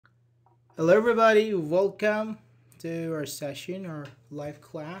Hello, everybody. Welcome to our session, our live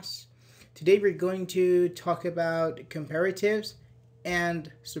class. Today, we're going to talk about comparatives and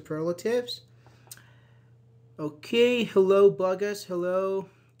superlatives. Okay, hello, Bugus. Hello,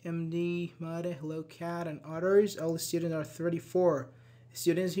 MD, Mada. Hello, Cat, and others. All the students are 34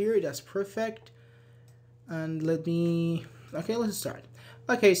 students here. That's perfect. And let's start.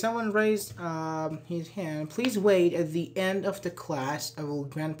 Okay, someone raised his hand. Please wait at the end of the class. I will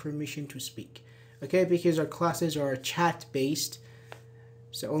grant permission to speak. Okay, because our classes are chat based,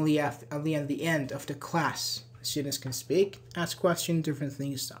 so only at the end of the class students can speak, ask questions, different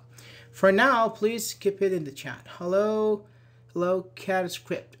things. So, for now, please keep it in the chat. Hello, cat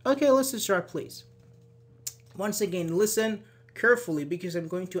script. Okay, let's start, please. Once again, listen carefully because I'm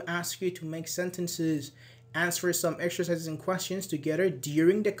going to ask you to make sentences, answer some exercises and questions together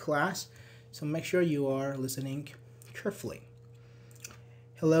during the class. So make sure you are listening carefully.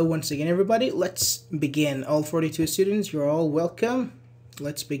 Hello once again, everybody. Let's begin. All 42 students, you're all welcome.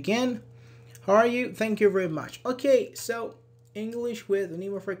 Let's begin. How are you? Thank you very much. Okay, so English with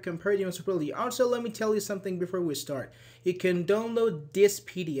Nimafar comparative and superlative. Also, let me tell you something before we start. You can download this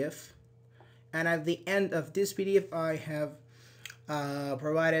PDF, and at the end of this PDF, I have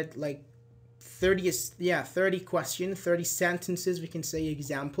provided like 30 questions, 30 sentences, we can say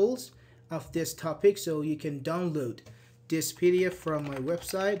examples of this topic, so you can download this PDF from my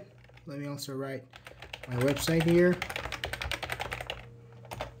website. Let me also write my website here.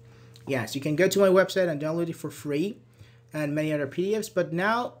 Yes, you can go to my website and download it for free and many other PDFs. But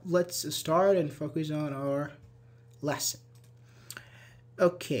now let's start and focus on our lesson.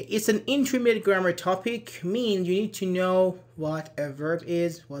 Okay, it's an intermediate grammar topic, means you need to know what a verb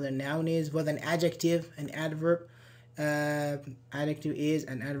is, what a noun is, what an adjective, an adverb, adjective is,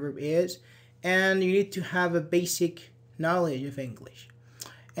 an adverb is, and you need to have a basic knowledge of English.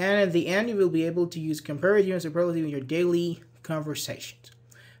 And at the end, you will be able to use comparative and superlative in your daily conversations.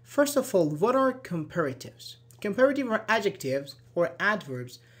 First of all, what are comparatives? Comparative are adjectives or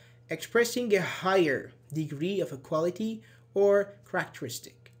adverbs expressing a higher degree of equality or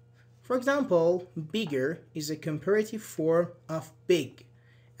characteristic. For example, bigger is a comparative form of big,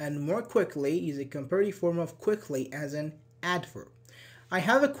 and more quickly is a comparative form of quickly as an adverb. I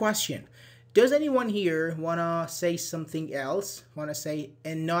have a question. Does anyone here want to say something else? Want to say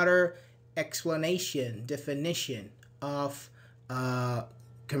another explanation, definition of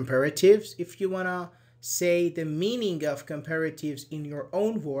comparatives? If you want to say the meaning of comparatives in your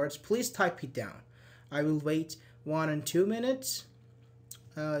own words, please type it down. I will wait 1 and 2 minutes.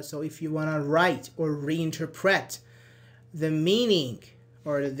 So if you want to write or reinterpret the meaning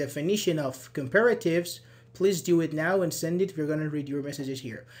or the definition of comparatives, please do it now and send it. We're going to read your messages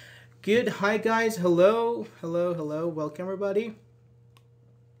here. Good. Hi, guys. Hello. Welcome, everybody.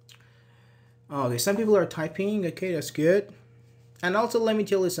 Okay, some people are typing. Okay, that's good. And also, let me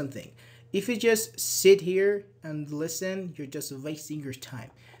tell you something. If you just sit here and listen, you're just wasting your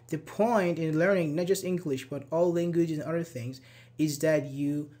time. The point in learning not just English but all languages and other things is that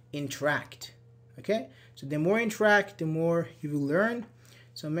you interact. Okay, so the more you interact, the more you will learn.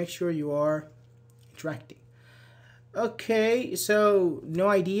 So make sure you are interacting. Okay, so no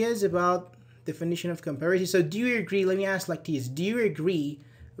ideas about definition of comparison. So do you agree? Let me ask like this: do you agree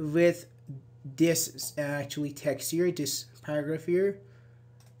with this actually text here, this paragraph here?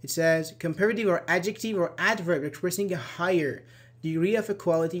 It says comparative or adjective or adverb expressing a higher degree of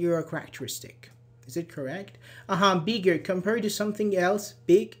equality or a characteristic. Is it correct? Bigger compared to something else.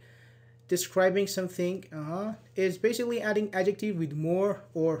 Big, describing something. Is basically adding adjective with more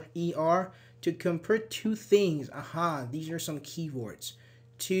or er to compare two things. These are some keywords.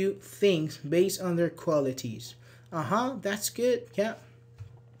 Two things based on their qualities. That's good. Yeah.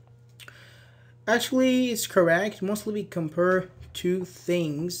 Actually, it's correct. Mostly we compare two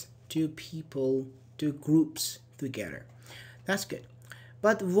things, two people, two groups together. That's good.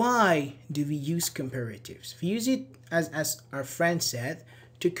 But why do we use comparatives? We use it, as our friend said,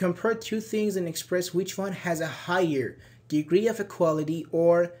 to compare two things and express which one has a higher degree of equality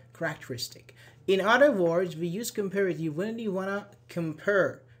or characteristic. In other words, we use comparative when we want to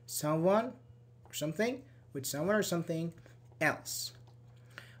compare someone or something with someone or something else.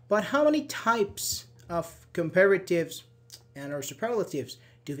 But how many types of comparatives and or superlatives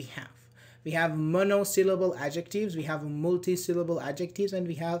do we have? We have monosyllable adjectives, we have multisyllable adjectives, and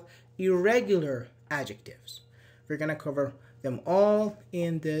we have irregular adjectives. We're going to cover them all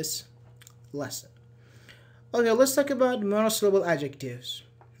in this lesson. Okay, let's talk about monosyllable adjectives.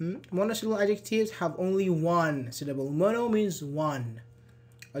 Monosyllable adjectives have only one syllable. Mono means one.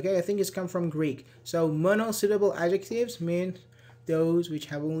 Okay, I think it's come from Greek. So monosyllable adjectives mean those which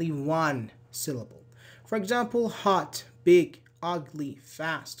have only one syllable. For example, hot, big, ugly,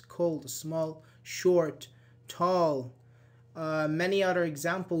 fast, cold, small, short, tall. Many other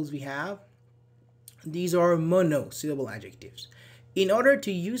examples we have. These are monosyllable adjectives. In order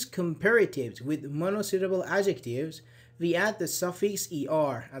to use comparatives with monosyllable adjectives, we add the suffix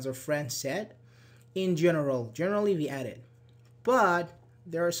er, as our friend said. In generally we add it. But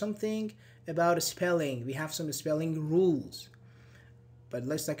there are something about spelling. We have some spelling rules. But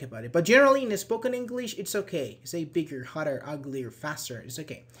let's talk about it. But generally in spoken English, it's okay. You say bigger, hotter, uglier, faster. It's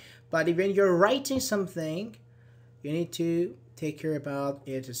okay. But when you're writing something, you need to take care about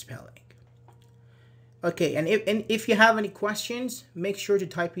its spelling. Okay, and if you have any questions, make sure to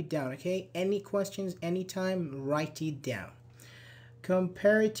type it down, okay? Any questions, anytime, write it down.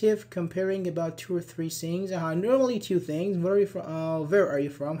 Comparative, comparing about 2 or 3 things. Normally 2 things. Where are you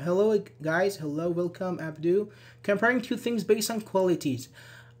from? Hello, guys. Hello, welcome, Abdu. Comparing 2 things based on qualities.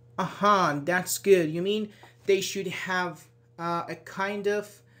 That's good. You mean they should have a kind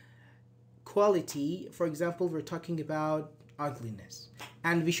of quality. For example, we're talking about ugliness,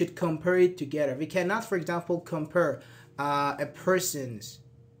 and we should compare it together. We cannot, for example, compare a person's,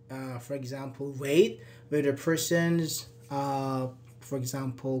 for example, weight with a person's, for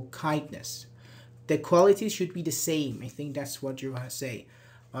example, kindness. The qualities should be the same. I think that's what you want to say.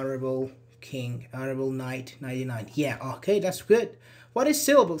 Honorable King, Honorable Knight, 99. Yeah, okay, that's good. What is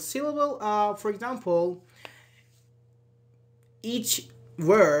syllable? Syllable, for example, each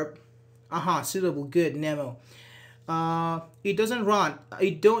verb, syllable, good, Nemo. It doesn't run.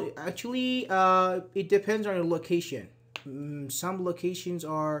 It don't actually. It depends on your location. Some locations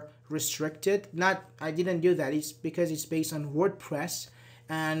are restricted. I didn't do that. It's because it's based on WordPress,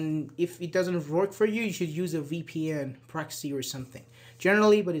 and if it doesn't work for you, you should use a VPN proxy or something.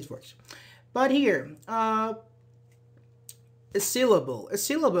 Generally, but it works. But here, a syllable.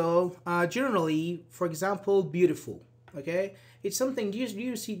 Generally, for example, beautiful. Okay, it's something. Do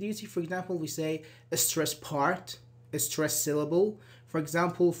you see? For example, we say a stress part. A stress syllable. For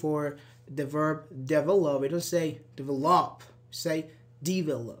example, for the verb develop, we don't say develop, say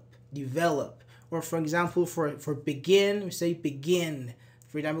develop. Or for example, for begin, we say begin.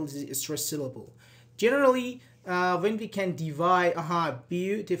 For example, this is a stress syllable. Generally, when we can divide,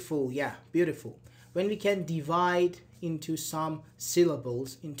 beautiful, yeah, beautiful. When we can divide into some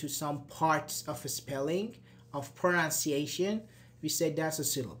syllables, into some parts of a spelling, of pronunciation, we say that's a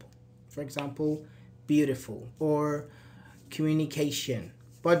syllable. For example, beautiful, or communication.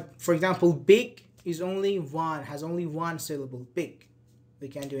 But for example, big is has only one syllable, big. We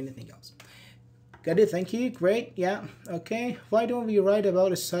can't do anything else. Got it, thank you, great, yeah, okay. Why don't we write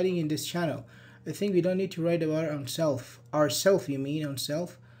about studying in this channel? I think we don't need to write about ourself, you mean,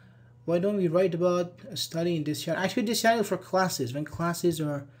 ourself. Why don't we write about studying in this channel? Actually, this channel for classes. When classes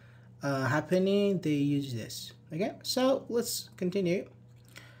are happening, they use this. Okay, so let's continue.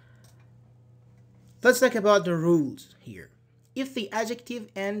 Let's talk about the rules here. If the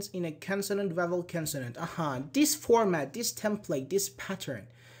adjective ends in a consonant, vowel, consonant, this format, this template, this pattern,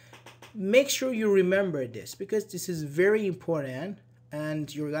 make sure you remember this because this is very important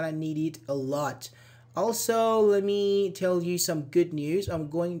and you're gonna need it a lot. Also, let me tell you some good news.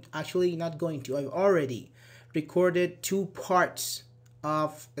 I've already recorded 2 parts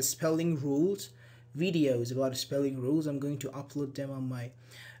of spelling rules, videos about spelling rules. I'm going to upload them on my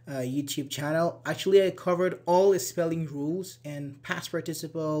YouTube channel. Actually, I covered all spelling rules and past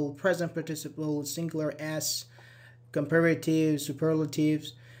participle, present participle, singular s, comparatives,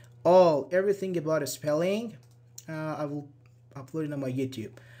 superlatives, everything about spelling. I will upload it on my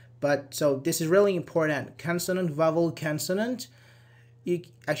YouTube. But so this is really important. Consonant, vowel, consonant. We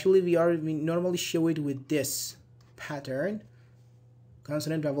normally show it with this pattern.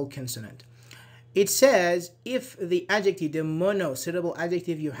 Consonant, vowel, consonant. It says if the adjective, the monosyllable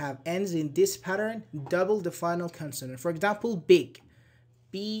adjective you have ends in this pattern, double the final consonant. For example, big.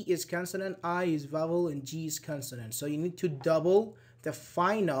 B is consonant, I is vowel, and G is consonant. So you need to double the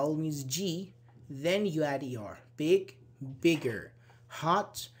final, means G, then you add ER. Big, bigger.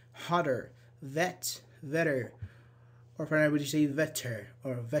 Hot, hotter. Vet, vetter. Or probably say vetter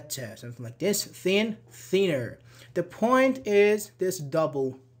or vetta, something like this. Thin, thinner. The point is this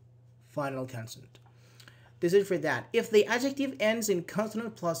double final consonant. This is for that. If the adjective ends in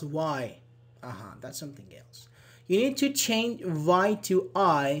consonant plus Y, that's something else. You need to change Y to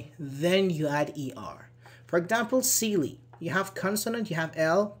I, then you add ER. For example, silly. You have consonant, you have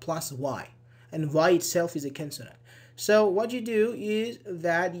L plus Y, and Y itself is a consonant. So what you do is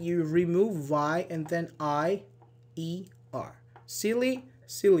that you remove Y and then I, E, R. Silly,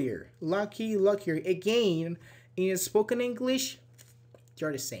 sillier. Lucky, luckier. Again, in spoken English,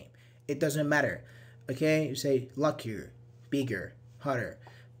 They're the same. It doesn't matter. Okay, you say luckier, bigger, hotter.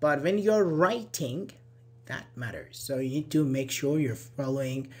 But when you're writing, that matters. So you need to make sure you're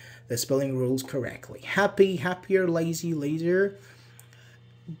following the spelling rules correctly. Happy, happier, lazy, lazier.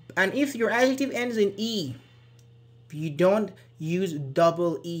 And if your adjective ends in E, you don't use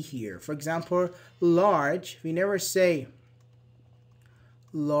double E here. For example, large, we never say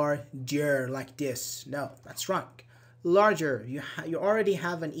larger like this. No, that's wrong. Larger, you already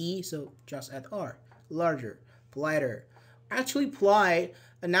have an E, so just add R. Larger, politer. Actually, polite,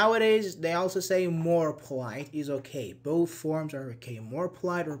 nowadays they also say more polite is okay. Both forms are okay. More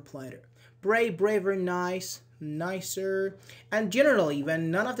polite or politer. Brave, braver, nice, nicer. And generally,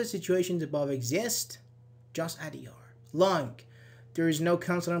 when none of the situations above exist, just add ER. Long, there is no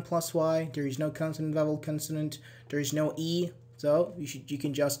consonant plus Y. There is no consonant vowel consonant. There is no E. So you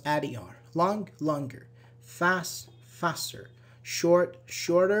can just add ER. Long, longer. Fast, faster. Short,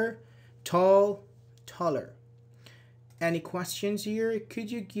 shorter. Tall, taller. Any questions here?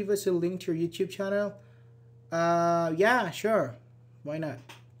 Could you give us a link to your YouTube channel? Yeah, sure. Why not?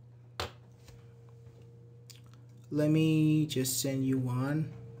 Let me just send you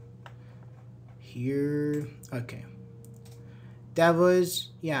one. Here. Okay. That was,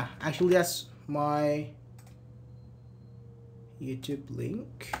 yeah, actually that's my YouTube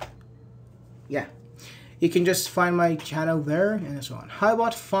link. Yeah. You can just find my channel there and so on. How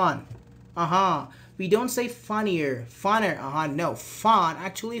about fun? We don't say funnier, funner. No, fun.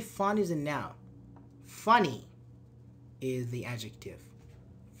 Actually, fun is a noun. Funny is the adjective.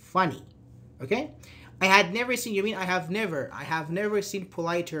 Funny. Okay? I had never seen, you mean I have never seen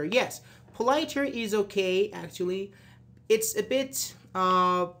politer. Yes, politer is okay, actually. It's a bit,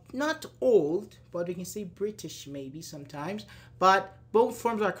 not old, but we can say British maybe sometimes. But both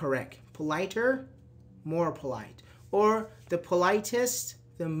forms are correct. Politer, more polite. Or the politest,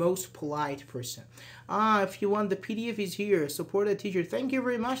 the most polite person. If you want, the PDF is here. Support a teacher. Thank you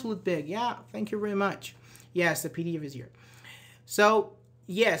very much, Ludwig. Yeah, thank you very much. Yes, the PDF is here. So,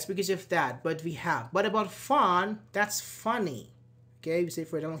 yes, because of that. But we have. But about fun, that's funny. Okay, we say,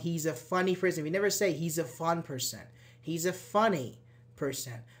 for example, he's a funny person. We never say he's a fun person. He's a funny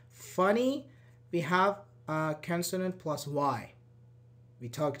person. Funny, we have consonant plus Y. We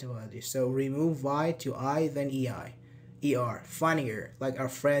talked about this. So remove Y to I, then EI. ER. Funnier. Like our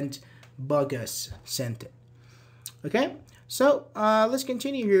friend Bugus sent it. Okay? So let's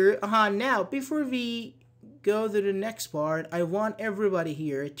continue here. Now, before we go to the next part, I want everybody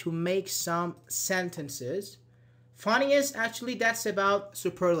here to make some sentences. Funniest, actually, that's about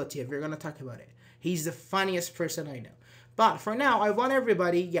superlative. We're going to talk about it. He's the funniest person I know. But for now, I want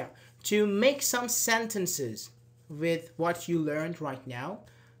everybody, to make some sentences with what you learned right now.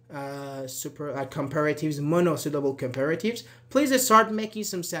 Comparatives, monosyllable comparatives. Please start making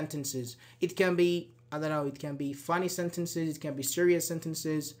some sentences. It can be, I don't know, it can be funny sentences, it can be serious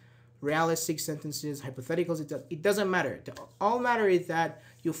sentences, realistic sentences, hypotheticals. It doesn't matter. All matter is that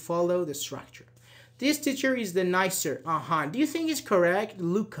you follow the structure. This teacher is the nicer. Do you think it's correct,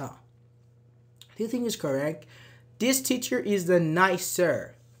 Luca? Do you think it's correct? This teacher is the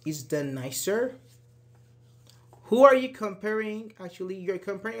nicer. Is the nicer? Who are you comparing? Actually, you're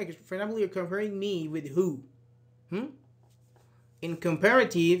comparing, for example, you're comparing me with who? In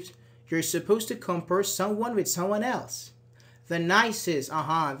comparatives, you're supposed to compare someone with someone else. The nicest,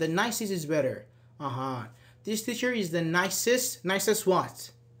 the nicest is better. This teacher is the nicest. Nicest what?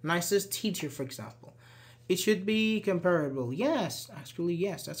 Nicest teacher, for example. It should be comparable. Yes, actually,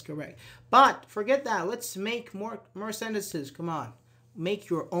 yes, that's correct. But forget that. Let's make more sentences. Come on. Make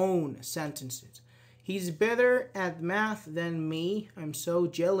your own sentences. He's better at math than me. I'm so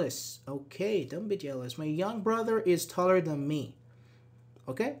jealous. Okay, don't be jealous. My young brother is taller than me.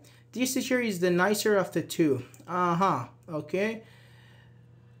 Okay? This teacher is the nicer of the two. Okay.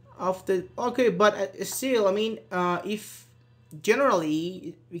 Okay, but still, I mean, if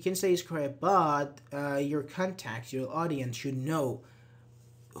generally we can say it's correct, but your contacts, your audience should know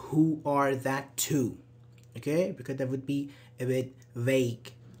who are that two. Okay? Because that would be a bit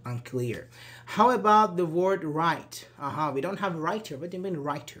vague, unclear. How about the word right? We don't have writer. What do you mean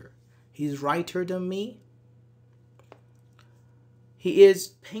writer? He's righter than me. He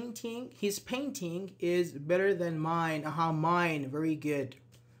is painting. His painting is better than mine. Mine. Very good.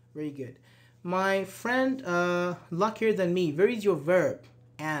 Very good. My friend, luckier than me. Where is your verb?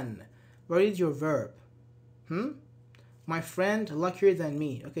 An. Where is your verb? My friend, luckier than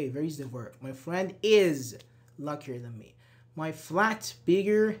me. Okay, where is the verb? My friend is luckier than me. My flat,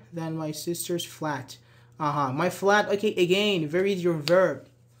 bigger than my sister's flat. My flat, okay, again, where is your verb?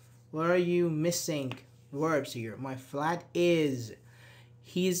 Where are you missing verbs here? My flat is.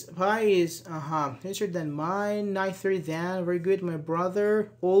 His pie is nicer than mine, nicer than, very good. My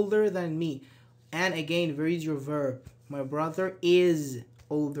brother older than me. And again, where is your verb? My brother is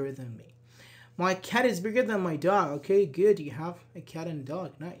older than me. My cat is bigger than my dog. Okay, good. You have a cat and a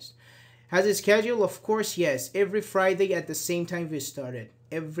dog. Nice. Has a schedule? Of course, yes. Every Friday at the same time we started.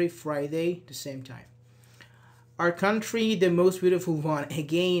 Every Friday, the same time. Our country, the most beautiful one.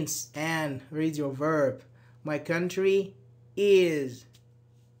 Against and read your verb. My country is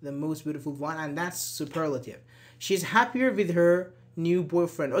the most beautiful one, and that's superlative. She's happier with her new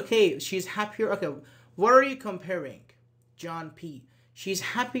boyfriend. Okay, she's happier. Okay, what are you comparing? John P. She's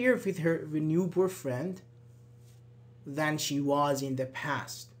happier with her new boyfriend than she was in the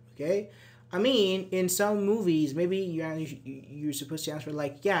past. Okay, I mean, in some movies, maybe you're supposed to answer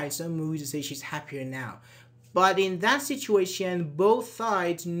like, yeah, in some movies, you say she's happier now. But in that situation, both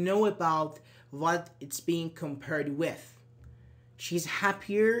sides know about what it's being compared with. She's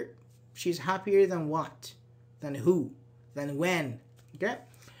happier. She's happier than what? Than who? Than when? Okay?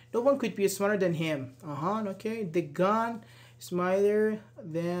 No one could be smarter than him. Okay. The gun is smarter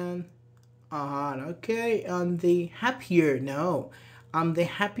than... okay. The happier. No. The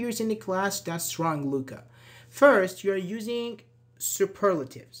happiest in the class. That's wrong, Luca. First, you're using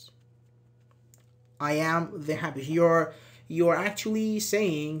superlatives. I am the happiest. You're actually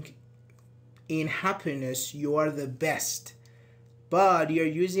saying in happiness you are the best. But you're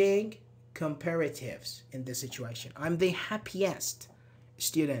using comparatives in this situation. I'm the happiest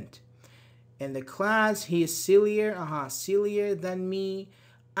student in the class. He is sillier, sillier than me.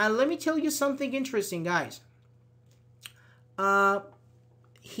 And let me tell you something interesting, guys.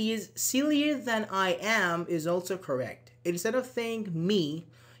 He is sillier than I am is also correct. Instead of saying me,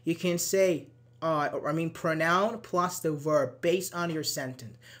 you can say, pronoun plus the verb based on your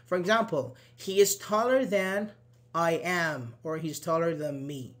sentence. For example, he is taller than I am, or he's taller than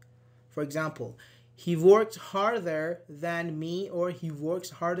me. For example, he works harder than me, or he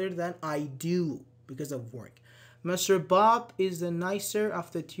works harder than I do because of work. Mr. Bob is the nicer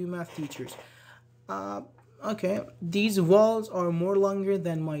of the two math teachers. Okay, these walls are more longer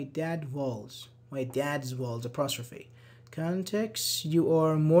than my dad's walls. My dad's walls, apostrophe. Context, you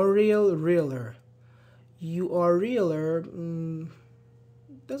are more realer. You are realer,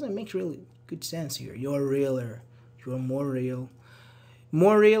 doesn't make really good sense here. You're realer. You're more real.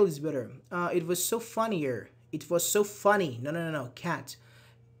 More real is better. It was so funnier. It was so funny. No. Cat.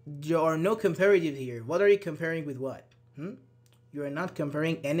 There are no comparative here. What are you comparing with what? You are not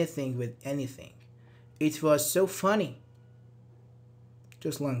comparing anything with anything. It was so funny.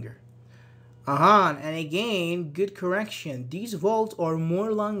 Just longer. And again, good correction. These walls are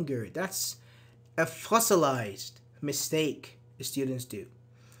more longer. That's a fossilized mistake students do.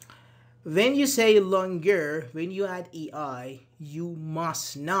 When you say longer, when you add EI, you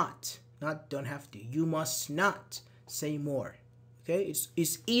must not don't have to, you must not say more. Okay,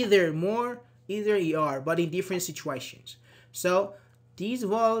 it's either more, either ER, but in different situations. So these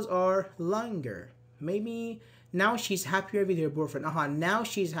walls are longer. Maybe now she's happier with her boyfriend. Now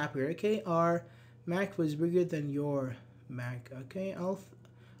she's happier. Okay, our Mac was bigger than your Mac. Okay,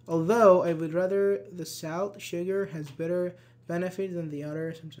 although I would rather the salt, sugar has better benefits than the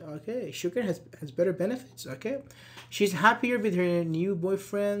other. Okay, sugar has better benefits. Okay, she's happier with her new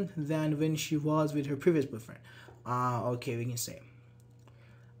boyfriend than when she was with her previous boyfriend. Okay, we can say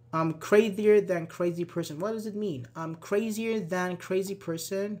I'm crazier than crazy person. What does it mean? I'm crazier than crazy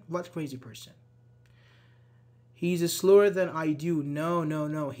person. What crazy person? He's slower than I do.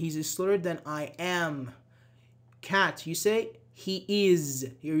 No. He's slower than I am. Cat, you say he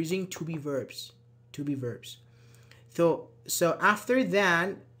is. You're using to be verbs. To be verbs. So after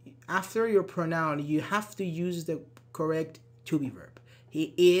that, after your pronoun, you have to use the correct to be verb.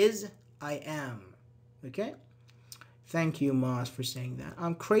 He is, I am. Okay? Thank you, Moss, for saying that.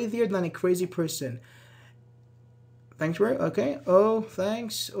 I'm crazier than a crazy person. Thanks, right? Okay. Oh,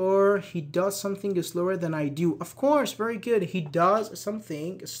 thanks. Or he does something slower than I do. Of course, very good. He does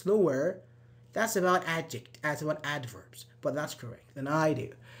something slower. That's about adverbs. But that's correct. Than I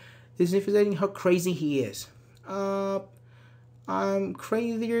do. This is emphasizing how crazy he is. I'm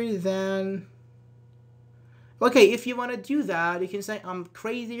crazier than... Okay, if you want to do that, you can say I'm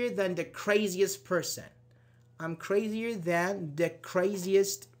crazier than the craziest person. I'm crazier than the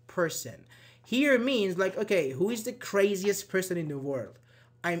craziest person. Here means like, okay, who is the craziest person in the world?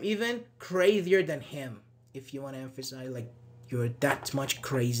 I'm even crazier than him. If you want to emphasize like you're that much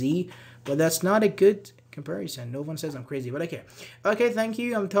crazy. But that's not a good comparison. No one says I'm crazy, but okay. Okay, thank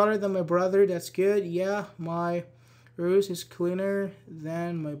you. I'm taller than my brother. That's good. Yeah, my room is cleaner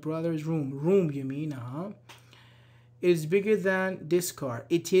than my brother's room. Room, you mean, is bigger than this car.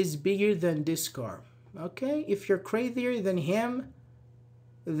 It is bigger than this car. Okay, if you're crazier than him,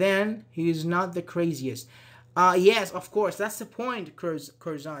 then he is not the craziest. Yes, of course, that's the point,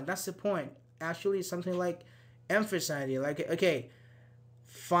 Curzon. That's the point. Actually, something like emphasizing, like, okay,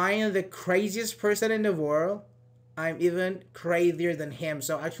 find the craziest person in the world. I'm even crazier than him.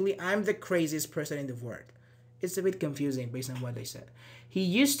 So actually, I'm the craziest person in the world. It's a bit confusing based on what they said. He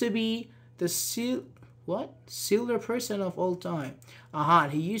used to be the silver person of all time.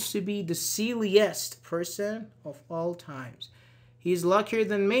 He used to be the silliest person of all times. He's luckier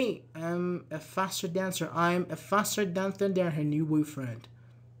than me. I'm a faster dancer. I'm a faster dancer than her new boyfriend.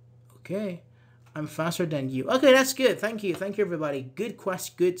 Okay. I'm faster than you. Okay, that's good. Thank you. Thank you, everybody. Good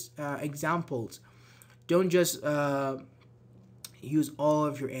question. Good examples. Don't just use all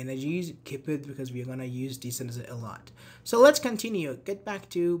of your energies. Keep it, because we're going to use these sentences a lot. So let's continue. Get back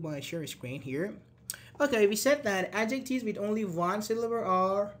to my share screen here. Okay, we said that adjectives with only one syllable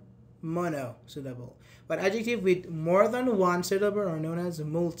are monosyllable. But adjectives with more than one syllable are known as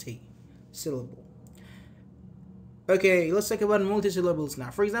multi-syllable. Okay, let's talk about multi-syllables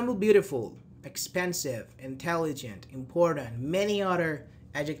now. For example, beautiful, expensive, intelligent, important, many other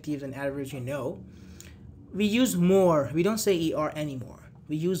adjectives and adverbs you know. We use more. We don't say er anymore.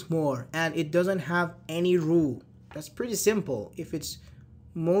 We use more, and it doesn't have any rule. That's pretty simple. If it's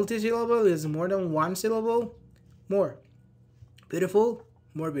multi-syllable, is more than one syllable, more. Beautiful,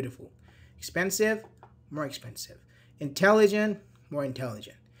 more beautiful. Expensive, more expensive. Intelligent, more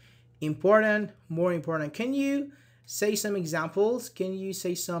intelligent. Important, more important. Can you say some examples? Can you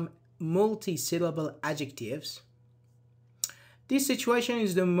say some multi-syllable adjectives? This situation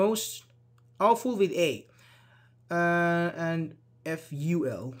is the most awful with A. And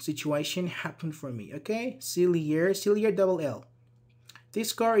FUL situation happened for me. Okay, sillier double L.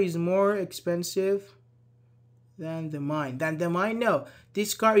 This car is more expensive than mine. No,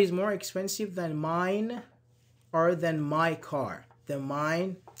 this car is more expensive than mine, or than my car. Than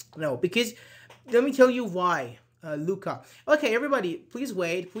mine, no, because let me tell you why, Luca. Okay, everybody, please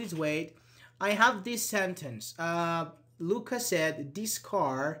wait. I have this sentence. Luca said this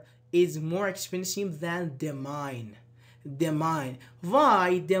car is more expensive than the mine. The mine.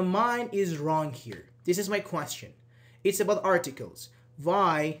 Why the mine is wrong here? This is my question. It's about articles.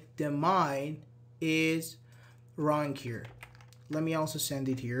 Why the mine is wrong here? Let me also send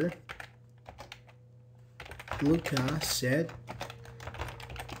it here. Luca said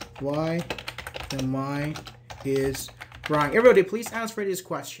why the mine is wrong. Everybody, please answer this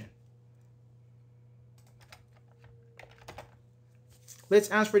question. Let's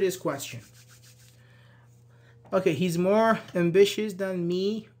answer this question. Okay, he's more ambitious than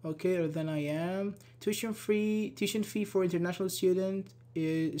me, okay, or than I am. Tuition fee for international students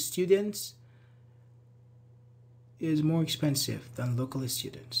is more expensive than local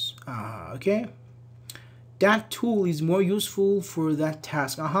students. Okay. That tool is more useful for that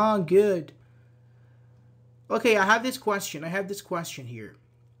task. Good. Okay, I have this question here.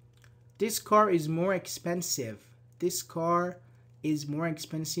 This car is more expensive. This car is more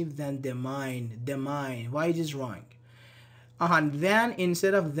expensive than the mine. The mine. Why is this wrong? Then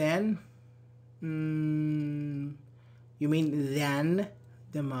instead of then, you mean than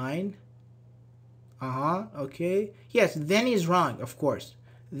the mine? Okay. Yes, then is wrong, of course.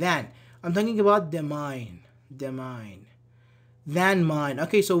 Then. I'm talking about the mine. The mine. Than mine.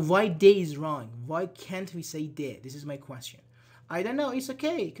 Okay, so why they is wrong? Why can't we say they? This is my question. I don't know. It's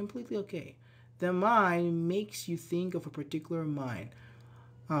okay. Completely okay. The mine makes you think of a particular mine.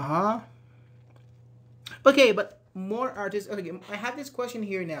 Okay, but more artists. Okay, I have this question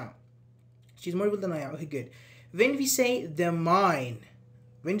here now. She's more able than I am. Okay, good. When we say the mine,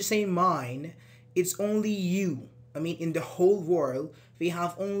 when you say mine, it's only you. I mean, in the whole world, we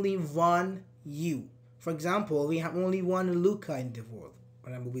have only one you. For example, we have only one Luca in the world,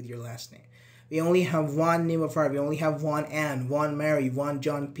 whatever with your last name. We only have one Nimafar. We only have one Anne, one Mary, one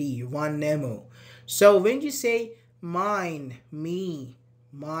John P, one Nemo. So when you say mine, me,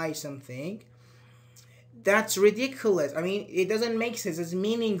 my something, that's ridiculous. I mean, it doesn't make sense. It's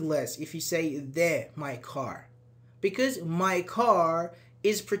meaningless if you say my car. Because my car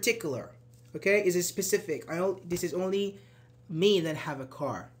is particular. Okay? Is specific. This is only me that have a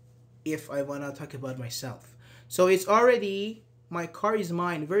car. If I want to talk about myself. So it's already, my car is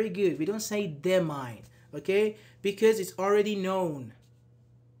mine. Very good. We don't say the mine. Okay? Because it's already known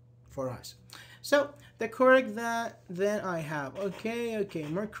for us. So the correct that then I have. Okay.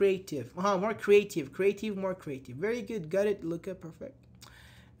 More creative. More creative. More creative. Very good. Got it. Look at perfect.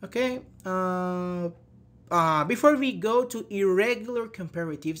 Okay. Before we go to irregular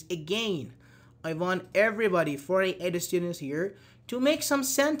comparatives, again, I want everybody, 48 students here, to make some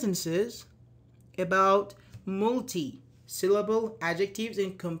sentences about multi-syllable adjectives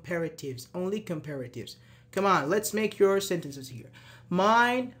and comparatives. Only comparatives. Come on, let's make your sentences here.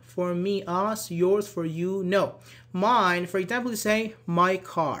 Mine for me, us. Yours for you, no. Mine, for example, you say my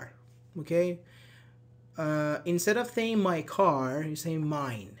car. Okay? Instead of saying my car, you say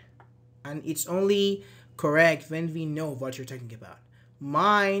mine. And it's only correct when we know what you're talking about.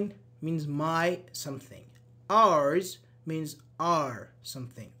 Mine means my something. Ours means our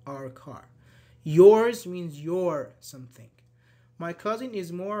something, our car. Yours means your something. My cousin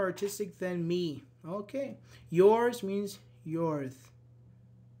is more artistic than me. Okay. Yours means yours.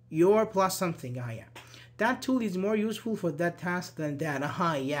 Your plus something. Yeah. That tool is more useful for that task than that.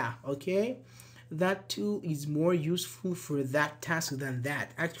 Yeah. Okay. That tool is more useful for that task than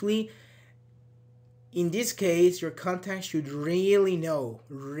that. Actually, in this case, your contact should really know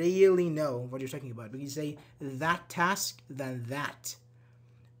what you're talking about. Because you say that task than that.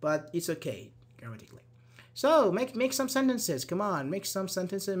 But it's okay, grammatically. So, make some sentences. Come on, make some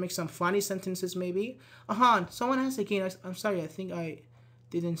sentences. Make some funny sentences, maybe. Someone asked again. I'm sorry, I think I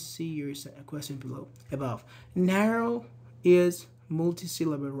didn't see your question below. Above. Narrow is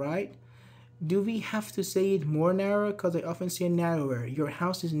multisyllable, right? Do we have to say it more narrow? Because I often say narrower. Your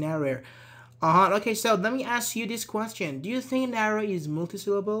house is narrower. Okay, so let me ask you this question. Do you think narrow is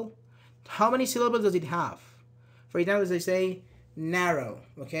multisyllable? How many syllables does it have? For example, as I say, narrow.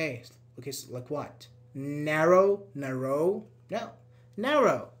 Okay, so like what? Narrow. No.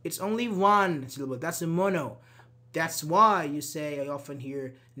 Narrow. It's only one syllable. That's a mono. That's why you say, I often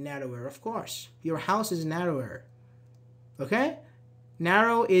hear narrower. Of course. Your house is narrower. Okay?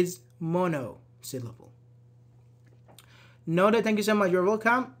 Narrow is monosyllable. Noted. Thank you so much. You're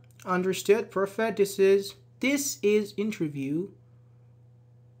welcome. Understood. Perfect. This is interview.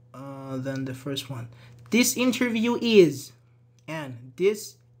 Then the first one. This interview is, and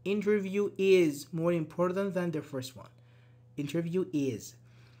this interview is more important than the first one. Interview is.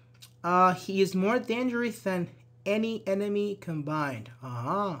 He is more dangerous than any enemy combined.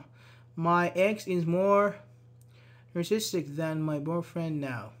 My ex is more narcissistic than my boyfriend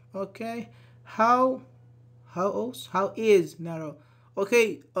now. Okay. How is narrow?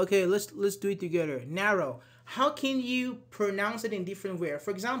 Okay, let's do it together. Narrow. How can you pronounce it in different way?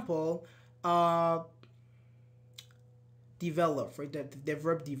 For example, develop, for the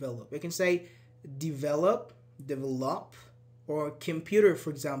verb develop. I can say develop, or computer,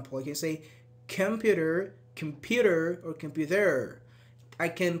 for example. I can say computer, or computer. I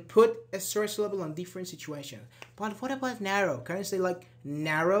can put a source syllable on different situations. But what about narrow? Can I say like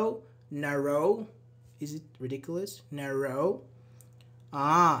narrow? Is it ridiculous? Narrow.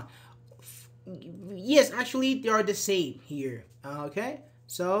 Yes, actually they are the same here. Okay,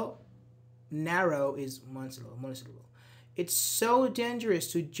 so narrow is monosyllable. It's so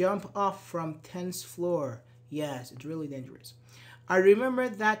dangerous to jump off from 10th floor. Yes, it's really dangerous. I remember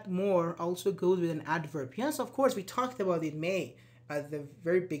that more also goes with an adverb. Yes, of course, we talked about it at the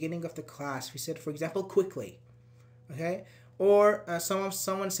very beginning of the class. We said, for example, quickly. Okay, or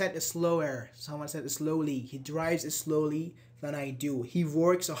someone said slower. Someone said slowly. He drives slowly than I do. He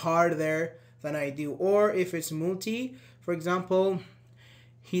works harder than I do. Or if it's multi, for example,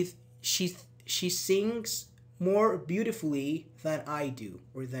 she sings more beautifully than I do,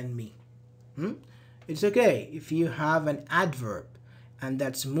 or than me. It's okay if you have an adverb and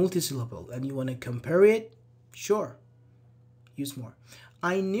that's multisyllable and you want to compare it, sure, use more.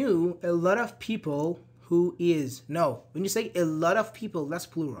 I knew a lot of people who is, no, when you say a lot of people, that's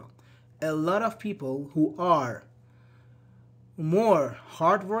plural. A lot of people who are more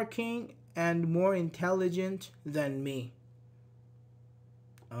hardworking and more intelligent than me.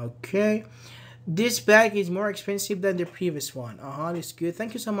 Okay. This bag is more expensive than the previous one. That's good.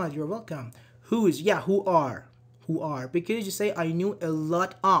 Thank you so much. You're welcome. Whose? Yeah, who are. Because you say, I knew a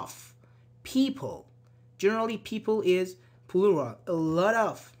lot of people. Generally, people is plural. A lot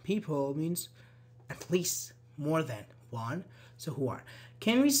of people means at least more than one. So who are.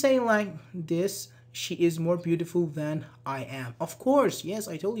 Can we say like this? She is more beautiful than I am. Of course, yes,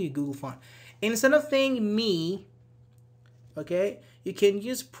 I told you Google font. Instead of saying me, okay, you can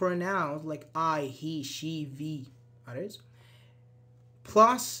use pronouns like I, he, she, we, others,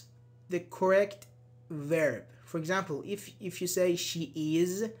 plus the correct verb. For example, if you say she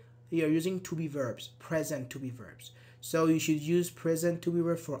is, you are using to be verbs, present to be verbs. So you should use present to be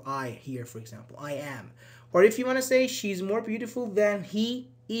verb for I here, for example, I am. Or if you want to say she's more beautiful than he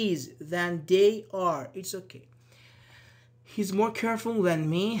is, than they are, it's okay. He's more careful than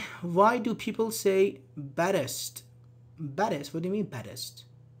me. Why do people say baddest? Baddest? What do you mean baddest?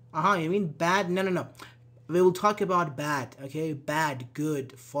 You mean bad? No, no, no. We will talk about bad, okay? Bad,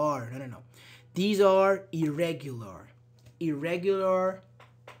 good, far. No, no, no. These are irregular. Irregular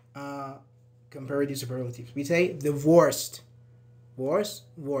comparative superlatives. We say the worst. Worst,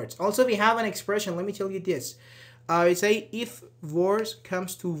 worst. Also, we have an expression. Let me tell you this. We say if worst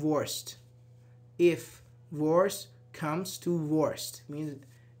comes to worst. If worst comes to worst. Means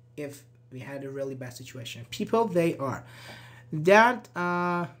if we had a really bad situation. People, they are. Dad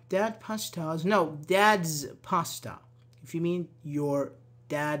pastas. No, dad's pasta. If you mean your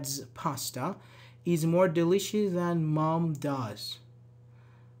dad's pasta is more delicious than mom does.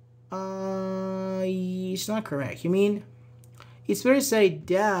 It's not correct. You mean it's fair to say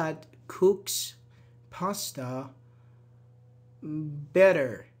dad cooks pasta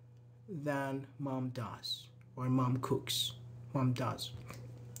better than mom does, or mom cooks. Mom does.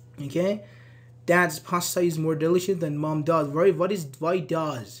 Okay? Dad's pasta is more delicious than mom does. Why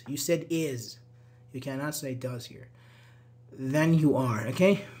does? You said is. You cannot say does here. Then you are,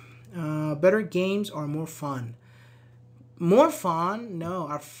 okay? Better games are more fun. More fun? No.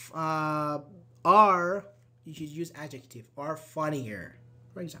 Are, you should use adjective. Are funnier.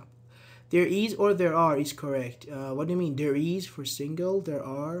 For example. There is or there are is correct. What do you mean? There is for single, there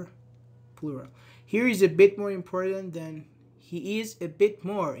are plural. Here is a bit more important than, he is a bit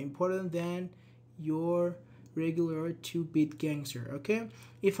more important than your regular 2-bit gangster, okay?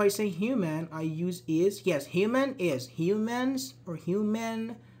 If I say human, I use is. Yes, human is. Humans or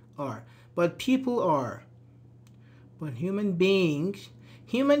human are. But people are. But human beings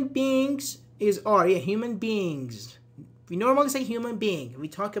is are. Yeah, human beings. We normally say human being. We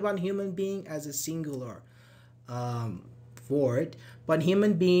talk about human being as a singular word. But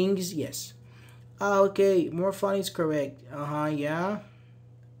human beings, yes. Okay, more fun is correct. Yeah.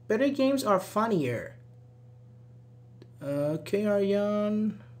 Better games are funnier. Okay,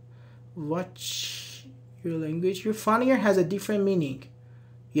 Aryan. Watch your language. Your funnier has a different meaning.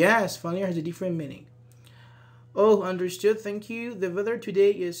 Yes, funnier has a different meaning. Oh, understood. Thank you. The weather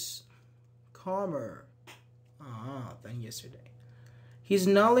today is calmer than yesterday. His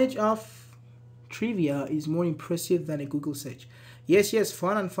knowledge of trivia is more impressive than a Google search. Yes, yes.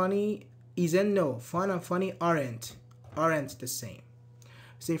 Fun and funny isn't no. Fun and funny aren't the same.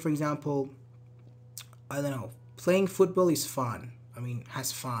 Say, for example, I don't know, playing football is fun. I mean,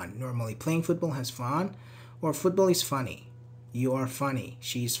 has fun. Normally, playing football has fun. Or football is funny. You are funny.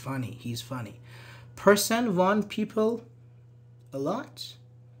 She's funny. He's funny. Person, one, people, a lot.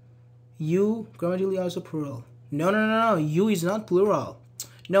 You, grammatically also plural. No. You is not plural.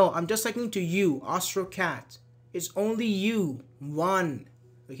 No, I'm just talking to you, Astro Cat. It's only you, one.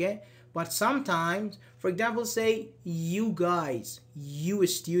 Okay? But sometimes, for example, say you guys, you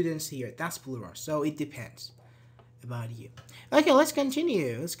students here. That's plural. So it depends about you. Okay, let's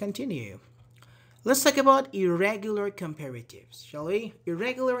continue. Let's talk about irregular comparatives, shall we?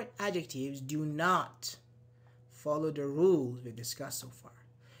 Irregular adjectives do not follow the rules we discussed so far.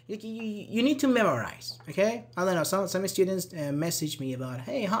 You need to memorize, okay? I don't know, some students message me about,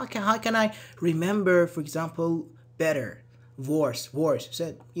 hey, how can I remember, for example, better, worse?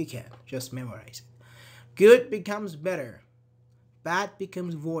 Said, you can, just memorize it. Good becomes better. Bad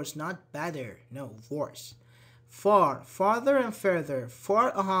becomes worse, not better, no, worse. Far, farther and further.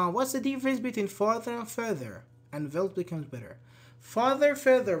 What's the difference between farther and further? And well becomes better. Farther,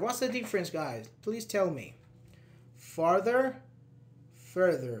 further. What's the difference, guys? Please tell me. Farther,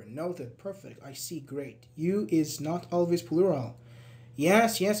 further. Noted. Perfect. I see. Great. You is not always plural.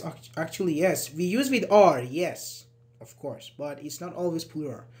 Yes. Actually, yes. We use with are. Yes, of course. But it's not always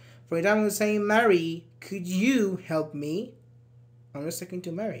plural. For example, saying Mary, could you help me? I'm just talking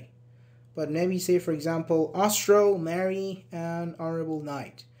to Mary. But maybe say, for example, Astro, Mary, and Honorable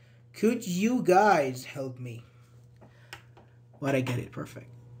Knight. Could you guys help me? But I get it. Perfect.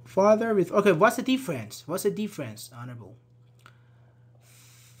 Father with... Okay, what's the difference? Honorable?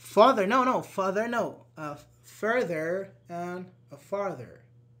 Father. No. Father, no. Further and a farther.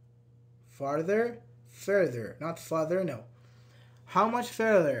 Farther, further. Not father, no. How much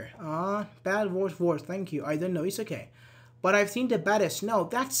further? Bad, worse. Thank you. I don't know. It's okay. But I've seen the baddest. No,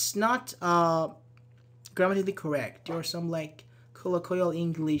 that's not grammatically correct. There are some like colloquial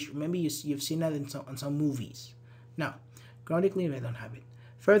English. Maybe you've seen that in some movies. No, grammatically I don't have it.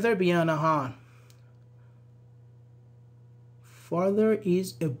 Further beyond, Farther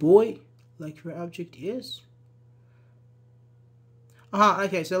is a boy, like your object is.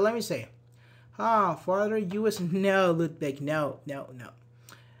 Okay, so let me say. Farther US. No, Ludwig. No.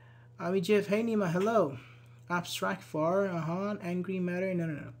 Jeff, hey Nima, hello. Abstract far, angry matter,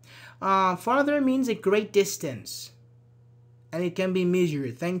 no. Farther means a great distance. and it can be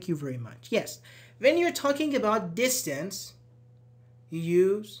measured. Thank you very much. Yes, when you're talking about distance, you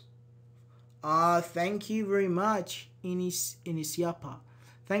use thank you very much, Inisiapa.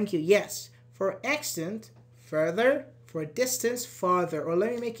 Thank you. Yes, for extent, further, for distance, farther. Or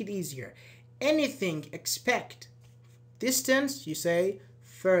let me make it easier. Anything, expect. Distance, you say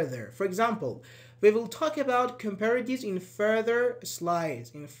further. For example, we will talk about comparatives in further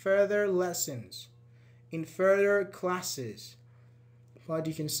slides, in further lessons, in further classes. What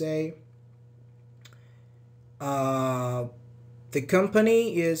you can say, the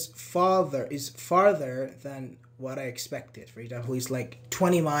company is farther than what I expected. For example, it's like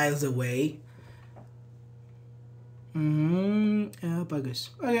 20 miles away. Bagus.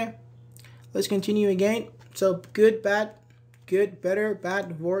 Okay, let's continue again. So good, bad, good, better,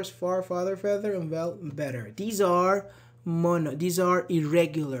 bad, worse, far, farther, further, and well, better. These are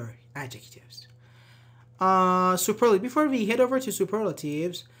irregular adjectives. Superlative. Before we head over to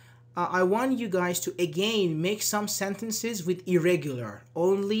superlatives, I want you guys to again make some sentences with irregular,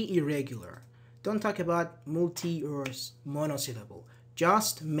 only irregular. Don't talk about multi or monosyllable.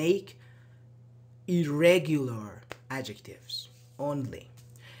 Just make irregular adjectives only.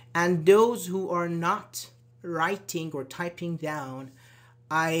 And those who are not writing or typing down,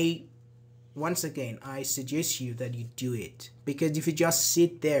 once again, I suggest you that you do it. Because if you just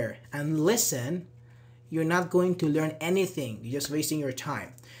sit there and listen, you're not going to learn anything. You're just wasting your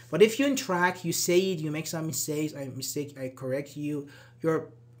time. But if you interact, you say it, you make some mistakes, I correct you, your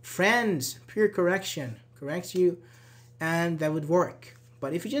friends, peer correction, corrects you, and that would work.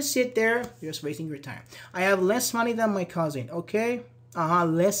 But if you just sit there, you're just wasting your time. I have less money than my cousin, okay?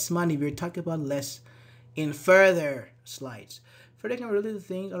 Less money. We're talking about less in further slides. Further can relate to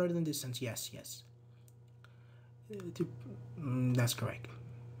things other than distance. Yes. That's correct.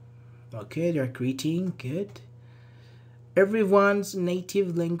 Okay, they're greeting. Good. Everyone's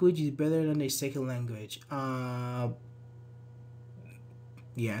native language is better than their second language.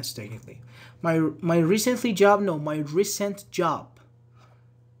 Yes, technically. My recent job.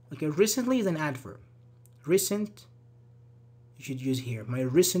 Okay, recently is an adverb. Recent, you should use here. My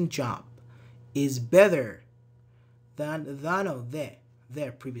recent job is better than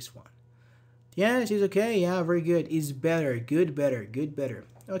their previous one. Yes, it's okay. Yeah, very good. Is better. Good, better. Good, better.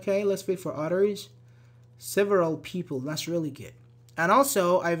 Okay, let's wait for others. Several people. That's really good. And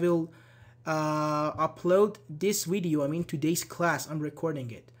also, I will upload this video. Today's class. I'm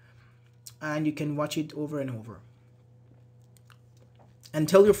recording it. And you can watch it over and over. And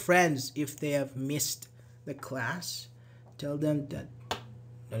tell your friends if they have missed the class. Tell them that.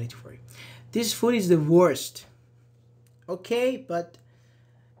 No need to worry. This food is the worst. Okay, but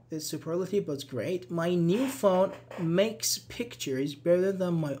it's superlative, but it's great. My new phone makes pictures better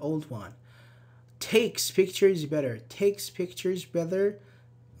than my old one. Takes pictures better. Takes pictures better.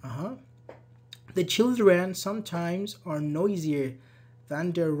 The children sometimes are noisier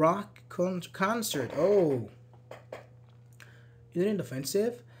than the rock concert. Oh. Isn't it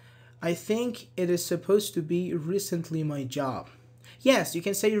offensive? I think it is supposed to be recently my job. Yes, you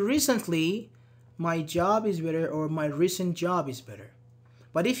can say recently my job is better or my recent job is better.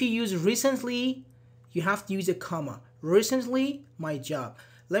 But if you use recently, you have to use a comma. Recently, my job.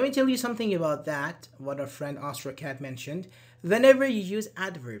 Let me tell you something about that, what our friend Astrocat mentioned. Whenever you use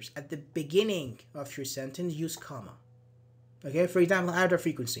adverbs at the beginning of your sentence, use comma. Okay, for example, outer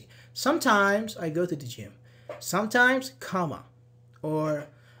frequency. Sometimes I go to the gym. Sometimes, comma. Or,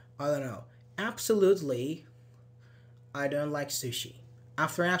 I don't know, absolutely, I don't like sushi.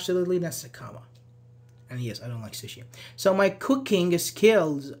 After absolutely, that's a comma. And yes, I don't like sushi. So my cooking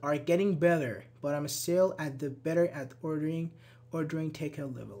skills are getting better, but I'm still better at ordering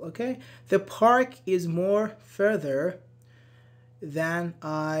takeout level. Okay, the park is more further than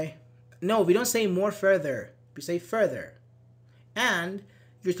No, we don't say more further. We say further. And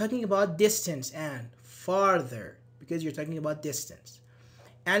you're talking about distance and farther because you're talking about distance.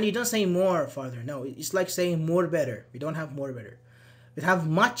 And you don't say more farther. No, it's like saying more better. We don't have more better. We have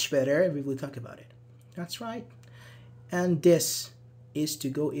much better. We will talk about it. That's right. And this is to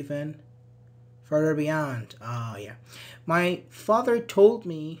go even further beyond. Yeah. My father told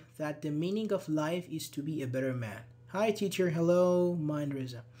me that the meaning of life is to be a better man. Hi, teacher. Hello, mind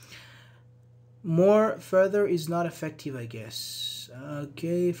Reza. More further is not effective, I guess.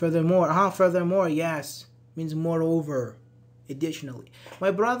 Okay, furthermore. Furthermore, yes. Means moreover. Additionally.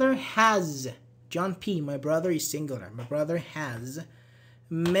 My brother has, John P., my brother is singular. My brother has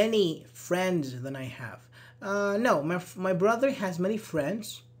many friends than I have. No, my brother has many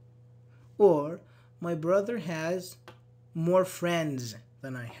friends. Or my brother has more friends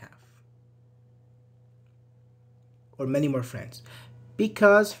than I have. or many more friends.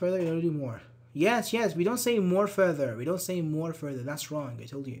 Because further, you don't do more. Yes, yes, we don't say more further. We don't say more further. That's wrong. I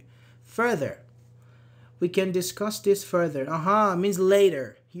told you. Further. We can discuss this further. Means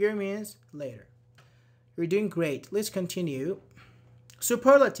later. Here means later. You're doing great. Let's continue.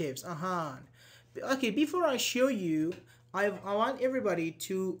 Superlatives. Okay, before I show you, I want everybody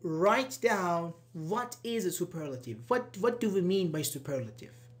to write down what is a superlative. What do we mean by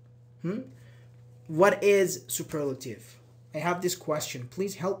superlative? What is superlative? I have this question.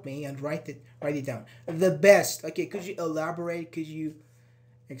 Please help me and write it down. The best. Okay, could you elaborate? Could you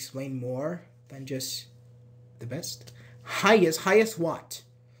explain more than just the best? Highest what?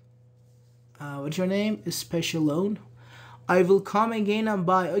 What's your name? Special loan. I will come again and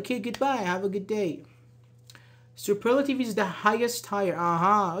buy. Okay, goodbye. Have a good day. Superlative is the highest higher.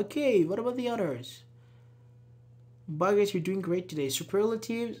 Okay, what about the others? Buggers, you're doing great today.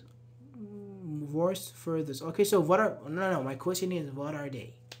 Superlatives, worst, furthest. Okay, so what are... No, my question is, what are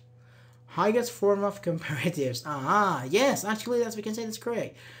they? Highest form of comparatives. Yes, actually, we can say that's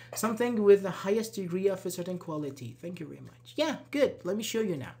correct. Something with the highest degree of a certain quality. Thank you very much. Yeah, good. Let me show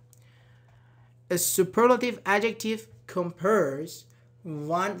you now. A superlative adjective compares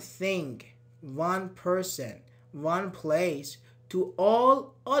one thing, one person, one place to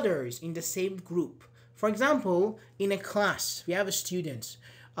all others in the same group. For example, in a class, we have students.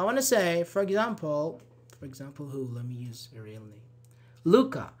 I want to say, for example, who? Let me use a real name.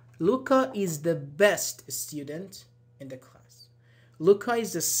 Luca. Luca is the best student in the class. Luca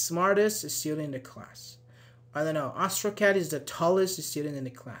is the smartest student in the class. I don't know. Astrocat is the tallest student in the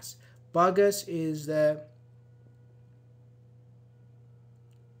class. Bagas is the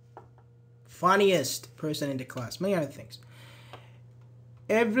funniest person in the class. Many other things.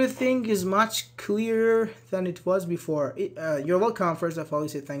 Everything is much clearer than it was before. You're welcome. First of all, you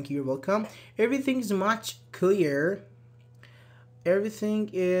say thank you. You're welcome. Everything is much clearer. Everything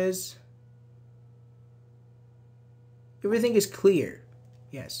is clear.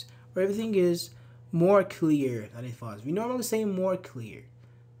 Yes. Or everything is more clear than it was. We normally say more clear.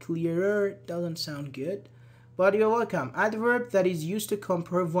 Clearer doesn't sound good. But you're welcome. Adverb that is used to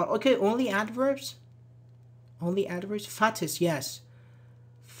compare one. Okay, only adverbs? Only adverbs? Fattest, yes.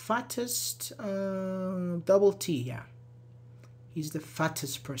 Fattest, double T, yeah. He's the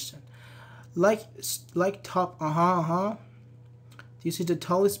fattest person. Like top, This is the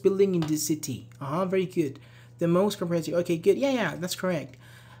tallest building in the city. Very good. The most comparative. Okay, good. Yeah, that's correct.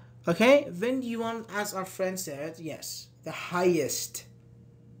 Okay, then you want, as our friend said, yes, the highest.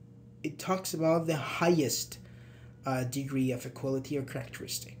 It talks about the highest degree of equality or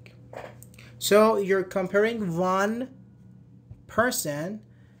characteristic. So you're comparing one person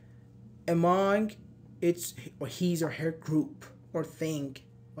among its or his or her group or thing,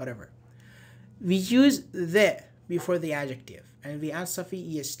 whatever. We use the before the adjective and we add suffix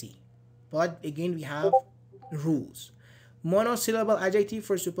est. But again, we have rules. Monosyllable adjective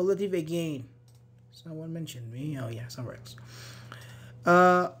for superlative again. Someone mentioned me. Oh yeah, somewhere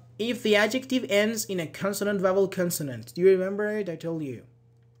else. If the adjective ends in a consonant, vowel, consonant. Do you remember it? I told you.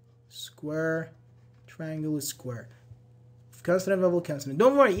 Square, triangle is square. Consonant, vowel, consonant.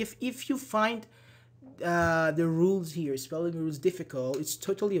 Don't worry. If you find the rules here, spelling rules difficult, it's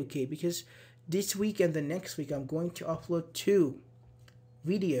totally okay because this week and the next week I'm going to upload 2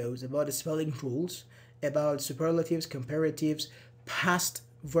 videos about the spelling rules, about superlatives, comparatives, past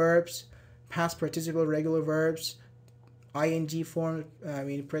verbs, past participle, regular verbs, ing form,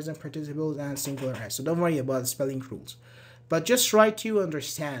 present participles, and singular s. So don't worry about the spelling rules. But just try to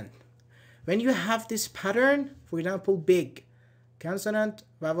understand. When you have this pattern, for example, big, consonant,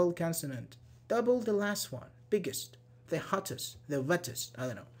 vowel, consonant, double the last one, biggest, the hottest, the wettest, I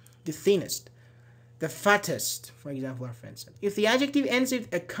don't know, the thinnest, the fattest, for example, our friend said. If the adjective ends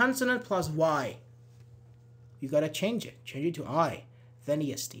with a consonant plus y, you gotta change it to I. Then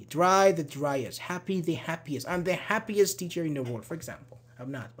est. Dry, the driest. Happy, the happiest. I'm the happiest teacher in the world, for example.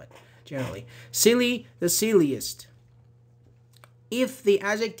 I'm not, but generally. Silly, the silliest. If the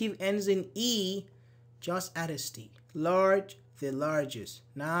adjective ends in e, just add st. Large, the largest.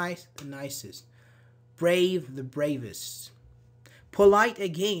 Nice, the nicest. Brave, the bravest. Polite,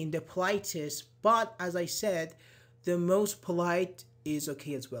 again, the politest. But as I said, the most polite is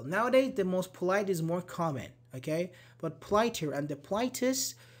okay as well. Nowadays, the most polite is more common. Okay, but politer and the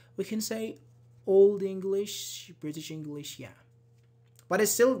politest, we can say Old English, British English, yeah. But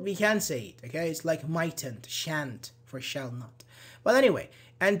it's still, we can say it, okay? It's like mightn't, shan't, for shall not. But anyway,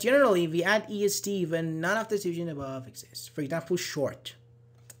 and generally we add est when none of the division above exists. For example, short.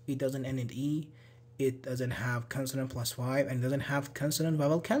 It doesn't end in e, it doesn't have consonant plus y, and it doesn't have consonant,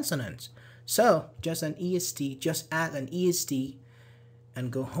 vowel, consonants. So just an EST, just add an EST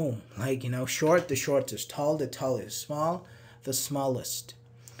and go home. Like, short, the shortest, tall, the tallest, small, the smallest.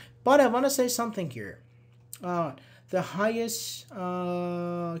 But I want to say something here. The highest,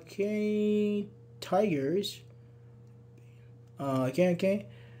 okay, Tigers. Okay.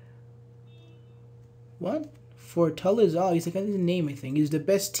 What? For Talazal, it's like the name, I think. Is the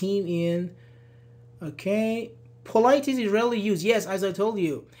best team in. Okay. Politis is rarely used. Yes, as I told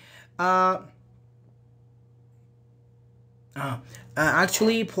you.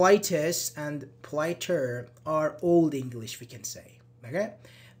 Actually, politis and politer are old English, we can say. Okay?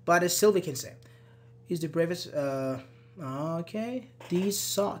 But still, we can say. Is the bravest. Okay. These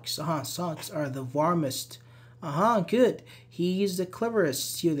socks. Socks are the warmest. Good. He is the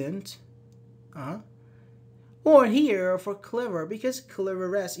cleverest student. Or here for clever, because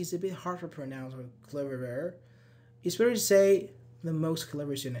cleverest is a bit hard to pronounce, or cleverer. It's better to say the most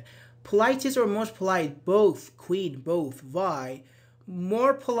clever student. Politest or most polite, both. Queen, both. Why?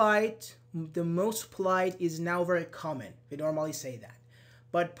 More polite, the most polite is now very common. We normally say that.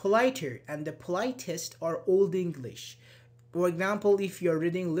 But politer and the politest are Old English. For example, if you're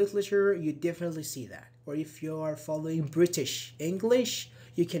reading literature, you definitely see that. Or if you are following British English,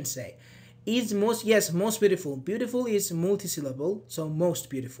 you can say. Is most, yes, most beautiful. Beautiful is multisyllable, so most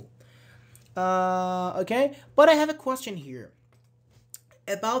beautiful. Okay, but I have a question here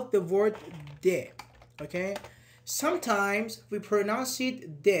about the word de. Okay, sometimes we pronounce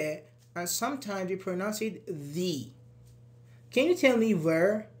it de, and sometimes we pronounce it the. Can you tell me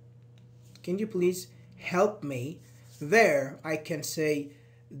where? Can you please help me? Where I can say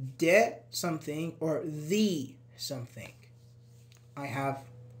de something or the something. I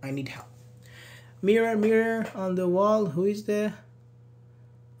need help. Mirror, mirror on the wall. Who is there?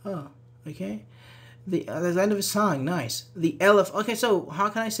 Oh, okay. The end of a song. Nice. The elephant. Okay, so how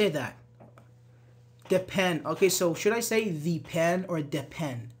can I say that? The pen. Okay, so should I say the pen or the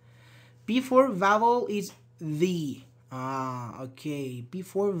pen? Before vowel is the. Okay.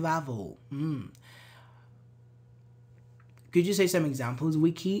 Before vowel. Could you say some examples,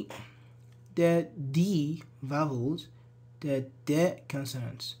 Wiki? The D vowels, the de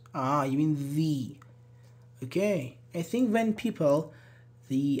consonants. You mean the. Okay. I think when people,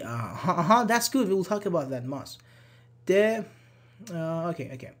 the, that's good. We'll talk about that most. The,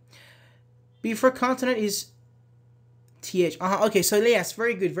 okay. Before consonant is th. Okay, so yes,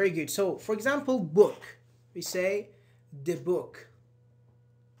 very good. So, for example, book. We say the book.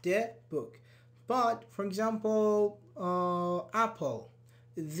 The book. But, for example, apple.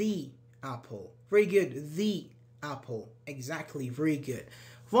 The apple. Very good. The apple. Exactly. Very good.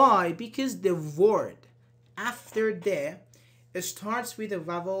 Why? Because the word after the starts with a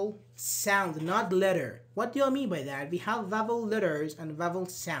vowel sound, not letter. What do I mean by that? We have vowel letters and vowel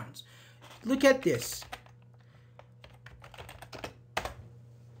sounds. Look at this.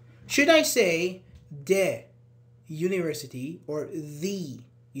 Should I say the university or the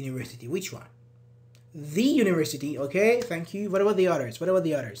university? Which one? The university. Okay, thank you. What about the others?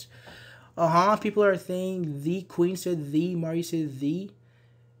 People are saying the. Queen said the. Mari said the.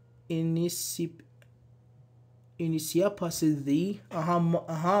 Inisiapa said the.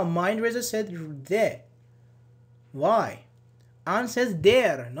 Mind Reza said the. Why? Anne says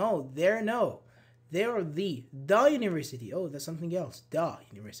there. No, there, no. There or the. The university. Oh, that's something else. The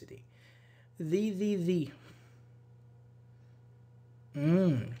university. The.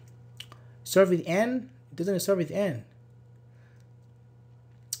 Start with N? It doesn't start with N.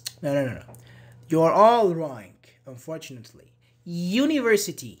 No. You are all wrong, unfortunately.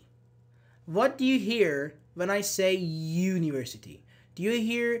 University. What do you hear when I say university? Do you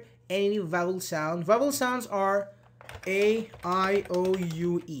hear any vowel sound? Vowel sounds are A, I, O,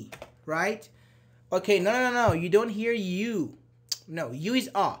 U, E, right? Okay, no. You don't hear U. No, U is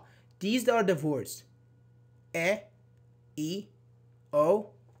A. These are the words. E, O,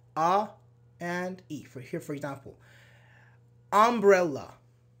 A, and E. For example, umbrella.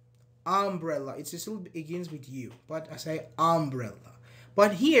 It still begins with U, but I say umbrella.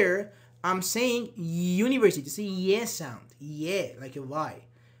 But here, I'm saying university. See, yeah sound. Yeah, like a Y.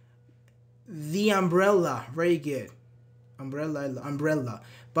 The umbrella. Very good. Umbrella.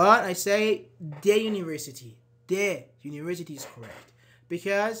 But I say the university. The university is correct.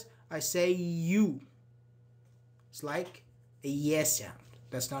 Because I say U. It's like a yes sound.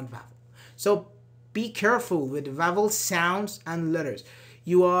 That's not vowel. So be careful with vowel sounds and letters.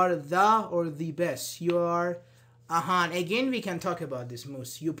 You are the or the best. You are again we can talk about this,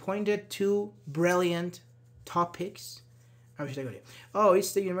 Moose. You pointed to brilliant topics. Oh,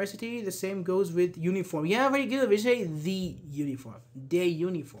 it's the university. The same goes with uniform. Yeah, very good. We say the uniform. The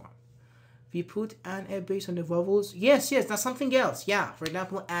uniform. We put an a base on the vowels. Yes, that's something else. Yeah, for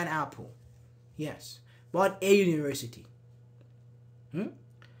example, an apple. Yes, but a university.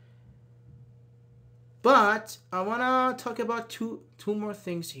 But I wanna talk about two more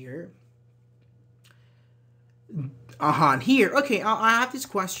things here. Here. Okay, I have this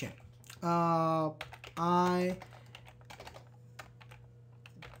question.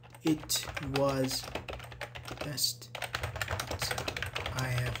 It was best pizza I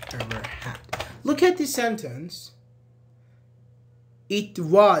have ever had. Look at this sentence. It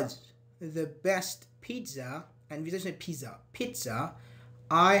was the best pizza, and we just say pizza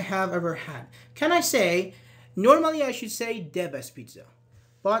I have ever had. Can I say, normally I should say the best pizza.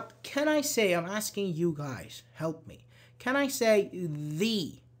 But can I say, I'm asking you guys, help me. Can I say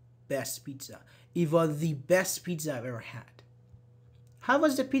the best pizza? It was the best pizza I've ever had. How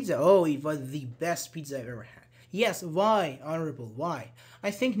was the pizza? Oh, it was the best pizza I've ever had. Yes, why, Honorable? Why?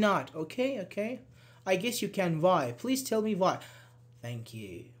 I think not. Okay. I guess you can. Why? Please tell me why. Thank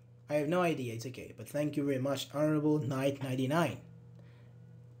you. I have no idea. It's okay. But thank you very much, Honorable Knight 99.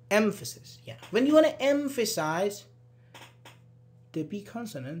 Emphasis. Yeah. When you want to emphasize the B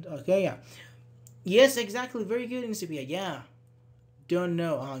consonant. Okay, yeah. Yes, exactly. Very good, Incipia. Yeah. Don't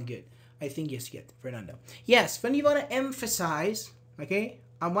know. Good. I think yes, good. Fernando. Yes, when you want to emphasize, okay,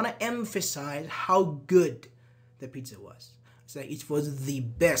 I want to emphasize how good the pizza was. It's like it was the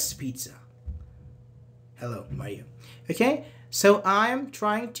best pizza. Hello, Mario. Okay, so I'm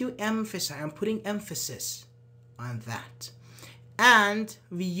trying to emphasize, I'm putting emphasis on that. And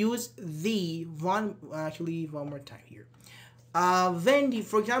we use the one more time here. When,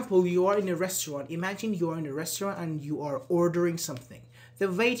 for example, you are in a restaurant, imagine you are in a restaurant and you are ordering something.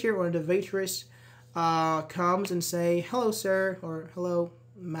 The waiter or the waitress comes and say, hello, sir, or hello,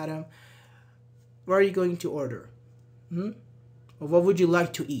 madam, what are you going to order? Or what would you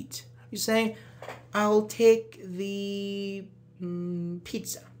like to eat? You say, I'll take the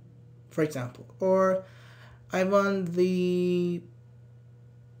pizza, for example. Or I want the,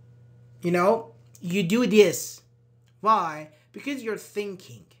 you do this. Why? Because you're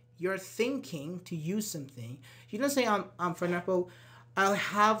thinking. You're thinking to use something. You don't say, for example, I'll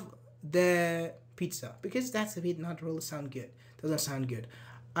have the pizza. Because that's a bit not really sound good. Doesn't sound good.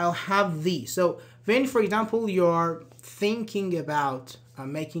 I'll have the. So when, for example, you're thinking about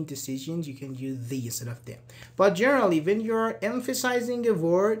making decisions, you can use the instead of them. But generally, when you're emphasizing a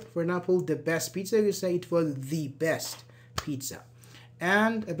word, for example, the best pizza, you say it was the best pizza.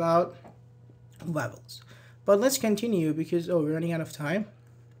 And about vowels. But let's continue because, we're running out of time.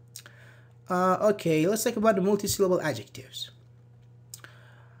 Okay, let's talk about the multisyllable adjectives.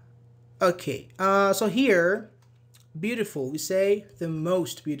 Okay, so here, beautiful, we say the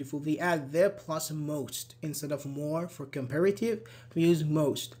most beautiful. We add the plus most instead of more for comparative. We use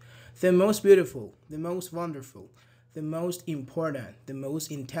most. The most beautiful, the most wonderful, the most important, the most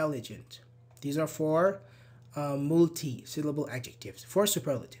intelligent. These are four multi-syllable adjectives, for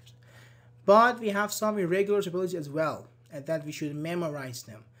superlatives. But we have some irregular superlatives as well, and that we should memorize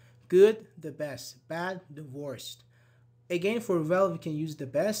them. Good, the best. Bad, the worst. Again, for well, we can use the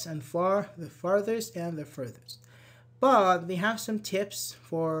best, and far, the farthest, and the furthest. But we have some tips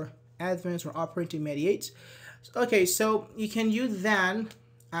for advanced or upper intermediates. Okay, so you can use than.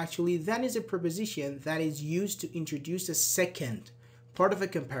 Actually, than is a preposition that is used to introduce a second part of a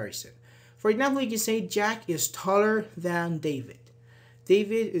comparison. For example, you can say Jack is taller than David.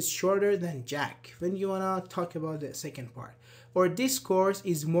 David is shorter than Jack, when you want to talk about the second part. Or this course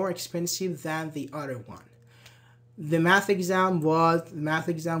is more expensive than the other one. The math exam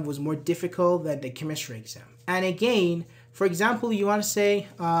was more difficult than the chemistry exam. And again, for example, you want to say,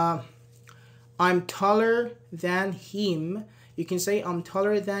 I'm taller than him. You can say, I'm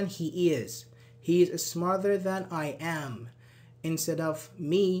taller than he is. He is smarter than I am. Instead of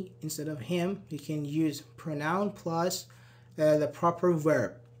me, instead of him, you can use pronoun plus the proper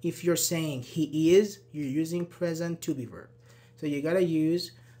verb. If you're saying he is, you're using present to be verb. So you gotta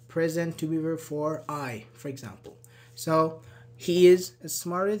use present to be verb for I, for example. So he is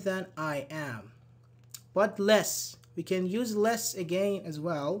smarter than I am. But less, we can use less again as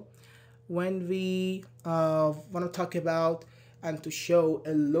well when we want to talk about and to show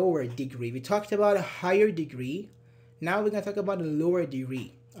a lower degree. We talked about a higher degree. Now we're going to talk about a lower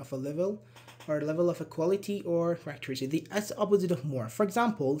degree of a level, or a level of a quality or characteristic. That's the opposite of more. For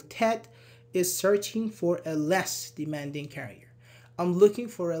example, Ted is searching for a less demanding career. I'm looking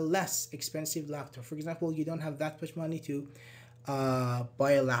for a less expensive laptop. For example, you don't have that much money to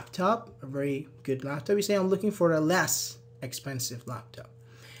buy a laptop, a very good laptop. You say, I'm looking for a less expensive laptop.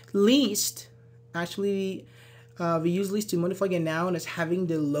 Least, actually, we use least to modify a noun as having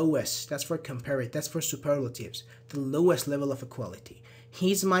the lowest. That's for comparative. That's for superlatives. The lowest level of equality.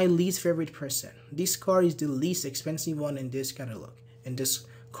 He's my least favorite person. This car is the least expensive one in this catalog, in this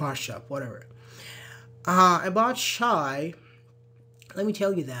car shop, whatever. About shy, let me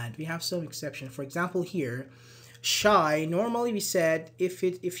tell you that we have some exception. For example, here, shy. Normally, we said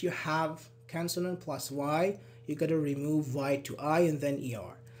if you have consonant plus y, you gotta remove y to I and then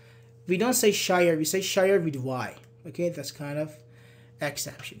er. We don't say shyer. We say shyer with y. Okay, that's kind of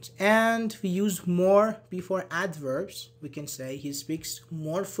exceptions. And we use more before adverbs. We can say he speaks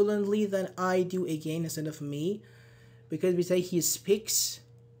more fluently than I do, again, instead of me, because we say he speaks.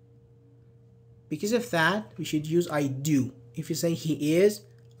 Because of that, we should use I do. If you say he is,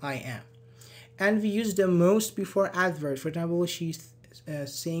 I am. And we use the most before adverbs. For example, she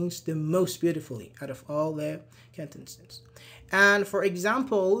sings the most beautifully out of all the contestants. And for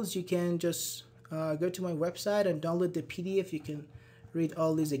examples, you can just go to my website and download the PDF. You can read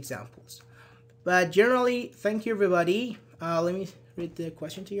all these examples. But generally, thank you everybody. Let me read the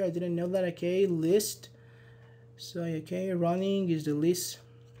question to you. I didn't know that. Okay, list. So okay, running is the least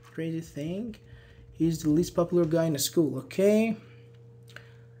crazy thing. He's the least popular guy in the school. Okay.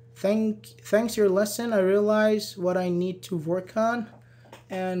 Thanks your lesson. I realize what I need to work on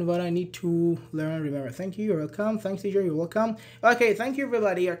and what I need to learn and remember. Thank you. You're welcome. Thanks, teacher. You're welcome. Okay, thank you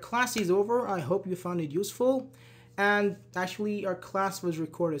everybody. Our class is over. I hope you found it useful. And actually, our class was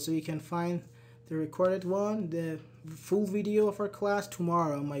recorded, so you can find the recorded one, the full video of our class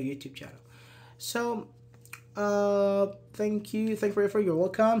tomorrow on my YouTube channel. So, thank you. Thank you for you're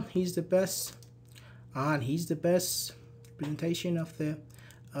welcome. He's the best. And he's the best presentation of the.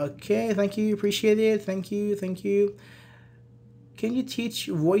 Okay, thank you. Appreciate it. Thank you. Thank you. Can you teach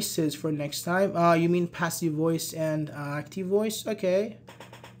voices for next time? You mean passive voice and active voice? Okay,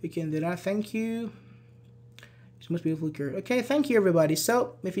 we can do that. Thank you. It's most beautiful girl. Okay, thank you everybody.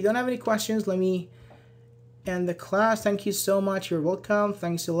 So if you don't have any questions, let me end the class. Thank you so much. You're welcome.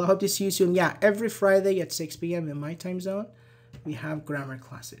 Thanks a lot. Hope to see you soon. Yeah, every Friday at 6 p.m. in my time zone, we have grammar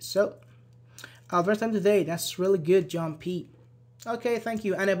classes. So first time today. That's really good, John P. Okay, thank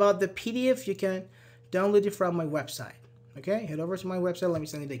you. And about the PDF, you can download it from my website. Okay, head over to my website. Let me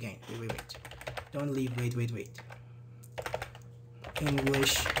send it again. Wait. Don't leave. Wait.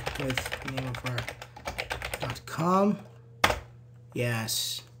 English with Nimafar.com.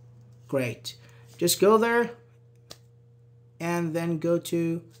 Yes, great. Just go there and then go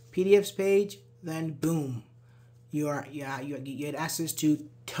to PDFs page. Then boom, you get access to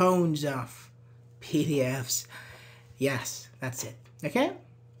tons of PDFs. Yes, that's it. Okay,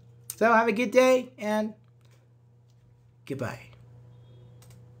 so have a good day and goodbye.